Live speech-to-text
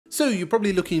So you're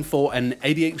probably looking for an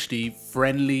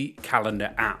ADHD-friendly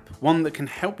calendar app, one that can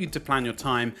help you to plan your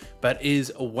time, but is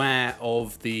aware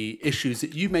of the issues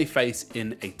that you may face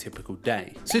in a typical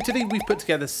day. So today we've put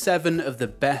together 7 of the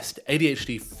best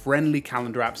ADHD-friendly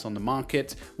calendar apps on the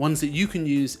market, ones that you can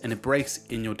use and embrace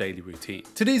in your daily routine.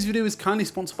 Today's video is kindly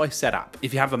sponsored by Setapp.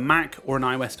 If you have a Mac or an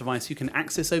iOS device, you can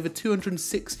access over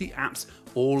 260 apps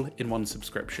all in one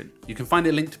subscription. You can find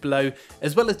it linked below,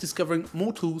 as well as discovering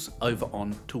more tools over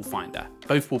on Tool Finder.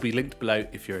 Both will be linked below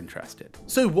if you're interested.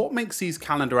 So what makes these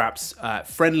calendar apps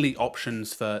friendly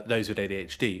options for those with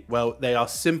ADHD? Well, they are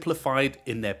simplified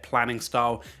in their planning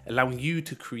style, allowing you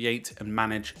to create and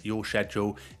manage your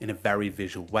schedule in a very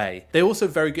visual way. They're also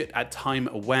very good at time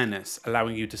awareness,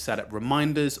 allowing you to set up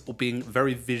reminders or being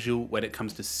very visual when it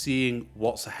comes to seeing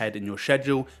what's ahead in your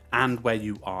schedule and where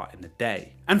you are in the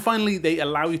day. And finally, they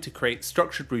allow you to create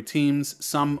structured routines,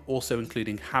 some also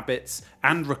including habits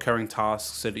and recurring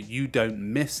tasks so that you don't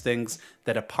miss things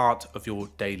that are part of your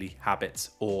daily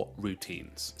habits or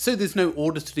routines. So there's no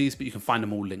order to these, but you can find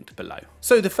them all linked below.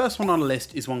 So the first one on the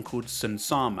list is one called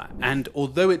Sunsama. And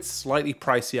although it's slightly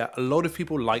pricier, a lot of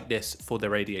people like this for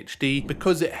their ADHD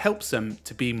because it helps them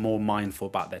to be more mindful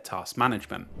about their task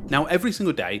management. Now, every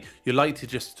single day, you're likely to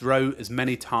just throw as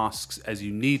many tasks as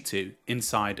you need to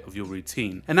inside of your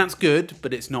routine. And that's good,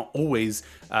 but it's not always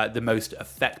the most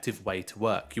effective way to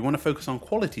work. You want to focus on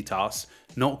quality tasks,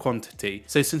 not quantity.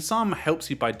 So Sunsama helps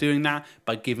you by doing that,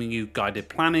 by giving you guided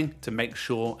planning to make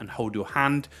sure and hold your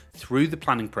hand through the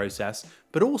planning process,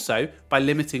 but also by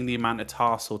limiting the amount of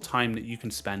tasks or time that you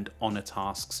can spend on the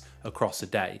tasks across a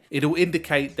day. It'll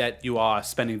indicate that you are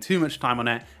spending too much time on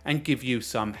it and give you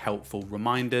some helpful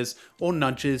reminders or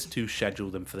nudges to schedule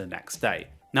them for the next day.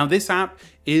 Now, this app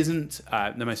isn't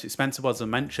the most expensive, as I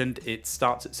mentioned. It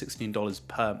starts at $16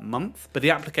 per month, but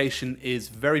the application is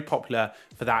very popular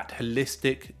for that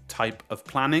holistic type of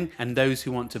planning and those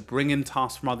who want to bring in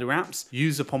tasks from other apps,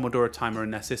 use a Pomodoro timer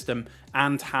in their system,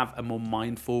 and have a more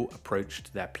mindful approach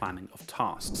to their planning of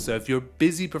tasks. So if you're a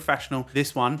busy professional,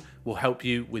 this one will help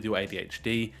you with your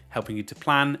ADHD, helping you to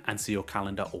plan and see your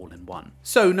calendar all in one.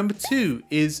 So number 2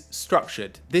 is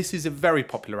Structured. This is a very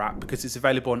popular app because it's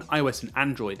available on iOS and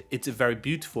Android. It's a very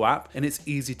beautiful app and it's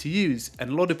easy to use.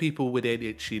 And a lot of people with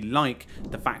ADHD like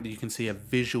the fact that you can see a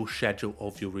visual schedule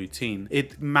of your routine.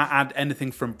 It might add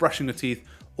anything from brushing your teeth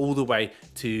all the way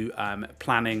to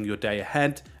planning your day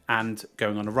ahead and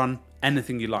going on a run,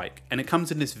 anything you like. And it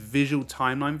comes in this visual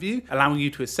timeline view, allowing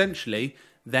you to essentially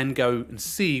then go and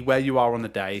see where you are on the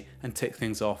day and tick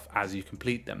things off as you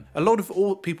complete them. A lot of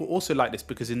people also like this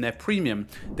because in their premium,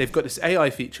 they've got this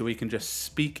AI feature where you can just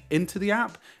speak into the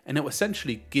app and it will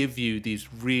essentially give you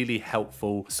these really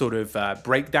helpful sort of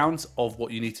breakdowns of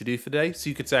what you need to do for the day. So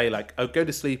you could say like, oh, go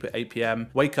to sleep at 8 PM,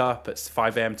 wake up at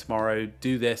 5 AM tomorrow,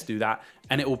 do this, do that.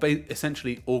 And it will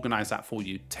essentially organize that for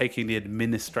you, taking the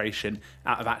administration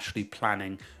out of actually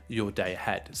planning your day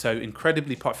ahead. So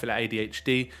incredibly popular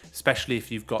ADHD, especially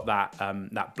if you've got that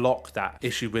that block, that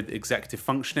issue with executive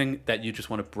functioning that you just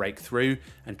want to break through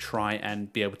and try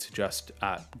and be able to just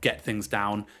get things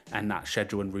down and that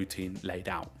schedule and routine laid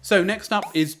out. So next up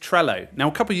is Trello. Now,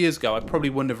 a couple of years ago, I probably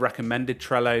wouldn't have recommended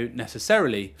Trello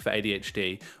necessarily for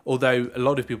ADHD, although a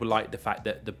lot of people like the fact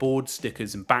that the boards,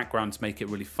 stickers and backgrounds make it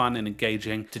really fun and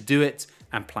engaging to do it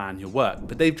and plan your work.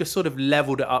 But they've just sort of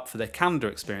leveled it up for their calendar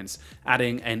experience,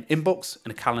 adding an inbox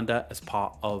and a calendar as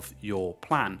part of your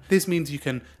plan. This means you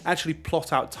can actually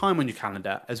plot out time on your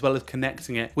calendar, as well as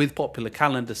connecting it with popular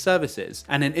calendar services,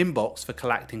 and an inbox for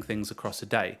collecting things across a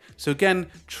day. So again,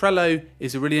 Trello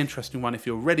is a really interesting one if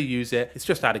you already use it. It's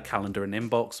just added calendar and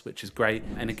inbox, which is great.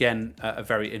 And again, a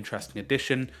very interesting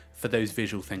addition for those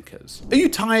visual thinkers. Are you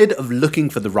tired of looking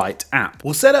for the right app?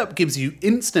 Well, Setapp gives you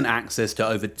instant access to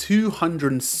over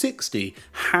 260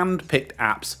 hand-picked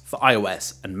apps for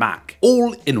iOS and Mac,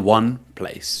 all in one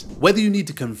place. Whether you need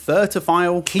to convert a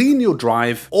file, clean your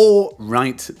drive, or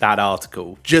write that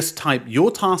article, just type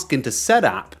your task into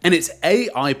Setapp and its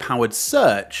AI-powered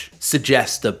search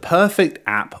suggests the perfect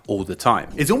app all the time.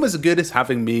 It's almost as good as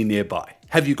having me nearby.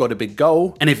 Have you got a big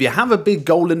goal? And if you have a big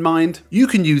goal in mind, you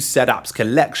can use Setapp's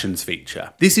collections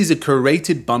feature. This is a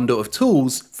curated bundle of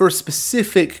tools for a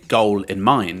specific goal in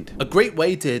mind. A great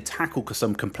way to tackle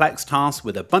some complex tasks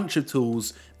with a bunch of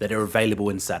tools that are available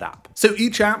in Setapp. So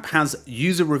each app has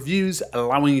user reviews,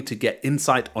 allowing you to get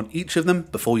insight on each of them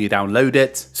before you download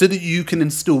it, so that you can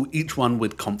install each one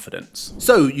with confidence.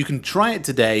 So you can try it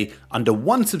today under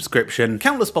one subscription,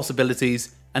 countless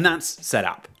possibilities, and that's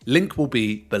Setapp. Link will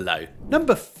be below.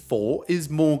 Number 4 is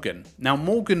Morgan. Now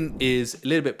Morgan is a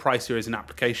little bit pricier as an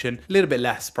application, a little bit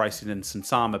less pricey than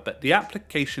Sunsama, but the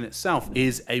application itself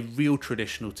is a real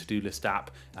traditional to-do list app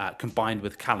combined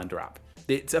with calendar app.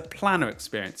 It's a planner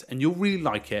experience and you'll really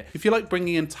like it if you like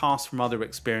bringing in tasks from other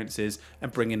experiences and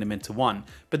bringing them into one.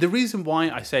 But the reason why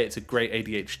I say it's a great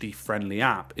ADHD friendly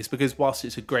app is because whilst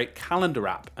it's a great calendar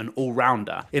app, an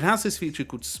all-rounder, it has this feature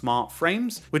called Smart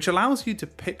Frames, which allows you to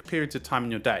pick periods of time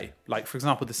in your day. Like for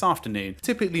example, this afternoon,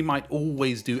 typically might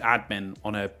always do admin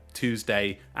on a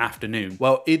Tuesday afternoon.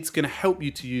 Well, it's going to help you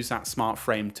to use that smart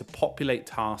frame to populate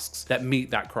tasks that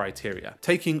meet that criteria,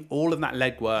 taking all of that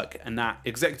legwork and that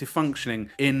executive functioning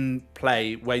in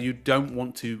play where you don't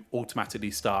want to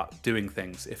automatically start doing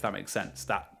things, if that makes sense.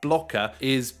 That blocker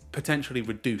is potentially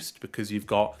reduced because you've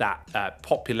got that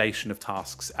population of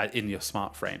tasks in your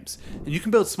smart frames. And you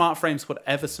can build smart frames for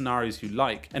whatever scenarios you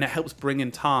like, and it helps bring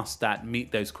in tasks that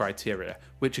meet those criteria,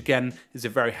 which again is a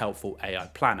very helpful AI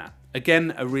planner.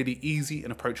 Again, a really easy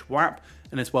and approachable app,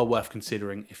 and it's well worth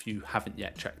considering if you haven't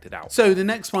yet checked it out. So the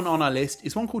next one on our list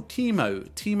is one called Teemo.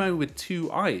 Teemo with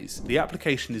 2 I's. The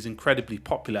application is incredibly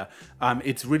popular.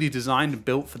 It's really designed and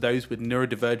built for those with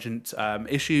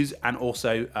neurodivergent issues and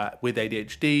also with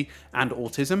ADHD and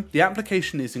autism. The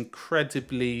application is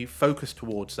incredibly focused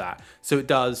towards that. So it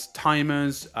does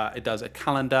timers, it does a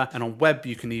calendar, and on web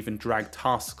you can even drag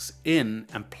tasks in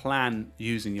and plan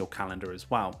using your calendar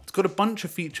as well. It's got a bunch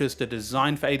of features that are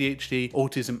designed for ADHD,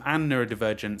 autism, and neurodivergence.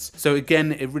 So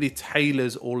again, it really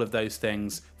tailors all of those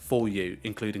things for you,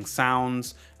 including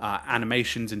sounds,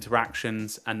 animations,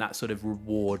 interactions, and that sort of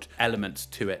reward element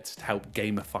to it to help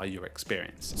gamify your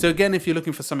experience. So again, if you're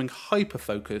looking for something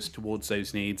hyper-focused towards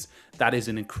those needs, that is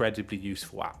an incredibly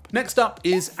useful app. Next up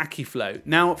is AIFlow.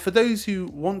 Now, for those who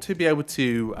want to be able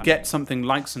to get something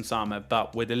like Sunsama,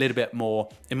 but with a little bit more,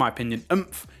 in my opinion,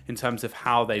 oomph in terms of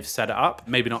how they've set it up,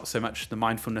 maybe not so much the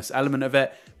mindfulness element of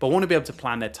it, but want to be able to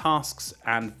plan their tasks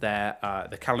and their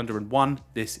calendar in one,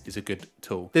 this is a good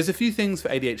tool. There's a few things for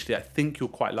ADHD I think you'll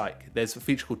quite like. There's a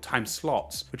feature called time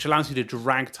slots, which allows you to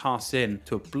drag tasks in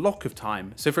to a block of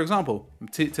time. So for example,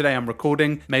 today I'm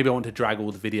recording, maybe I want to drag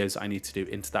all the videos I need to do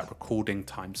into that recording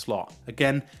time slot.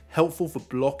 Again, helpful for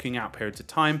blocking out periods of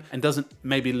time and doesn't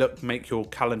maybe make your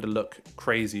calendar look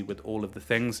crazy with all of the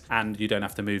things, and you don't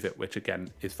have to move it, which again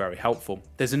is very helpful.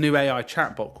 There's a new AI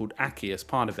chatbot called Aki as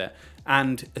part of it,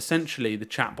 and essentially the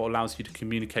chatbot allows you to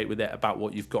communicate with it about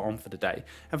what you've got on for the day.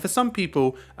 And for some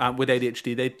people with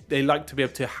ADHD, they like to be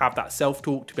able to have that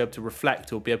self-talk, to be able to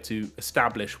reflect or be able to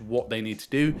establish what they need to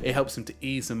do. It helps them to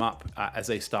ease them up as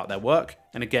they start their work,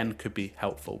 and again could be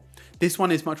helpful. This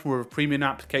one is much more of a premium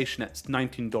application. It's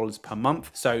 $19 per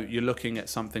month, so you're looking at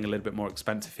something a little bit more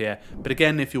expensive here. But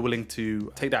again, if you're willing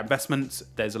to take that investment,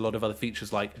 there's a lot of other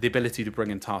features like the ability to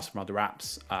bring in tasks from other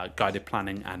apps, guided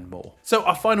planning, and more. So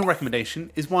our final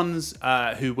recommendation is ones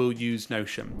who will use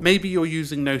Notion. Maybe you're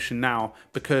using Notion now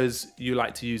because you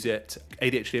like to use it.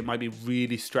 ADHD, it might be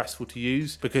really stressful to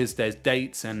use because there's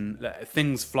dates and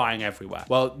things flying everywhere.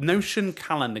 Well, Notion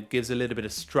Calendar gives a little bit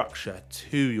of structure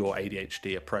to your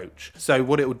ADHD approach. So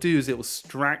what it will do is it will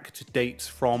extract dates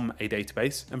from a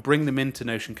database and bring them into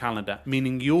Notion Calendar,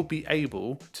 meaning you'll be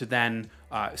able to then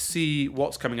see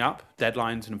what's coming up,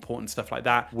 deadlines and important stuff like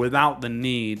that, without the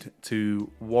need to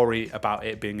worry about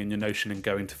it being in your Notion and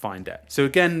going to find it. So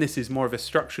again, this is more of a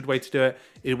structured way to do it.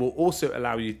 It will also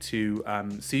allow you to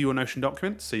see your Notion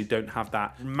documents, so you don't have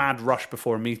that mad rush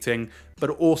before a meeting, but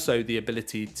also the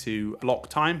ability to block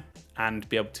time and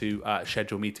be able to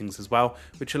schedule meetings as well,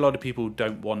 which a lot of people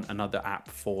don't want another app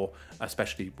for,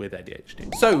 especially with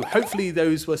ADHD. So hopefully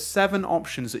those were 7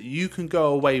 options that you can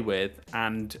go away with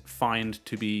and find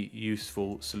to be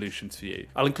useful solutions for you.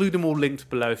 I'll include them all linked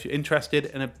below if you're interested,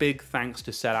 and a big thanks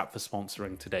to Setup for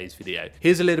sponsoring today's video.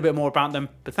 Here's a little bit more about them,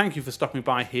 but thank you for stopping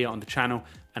by here on the channel,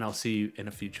 and I'll see you in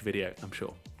a future video, I'm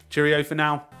sure. Cheerio for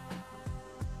now.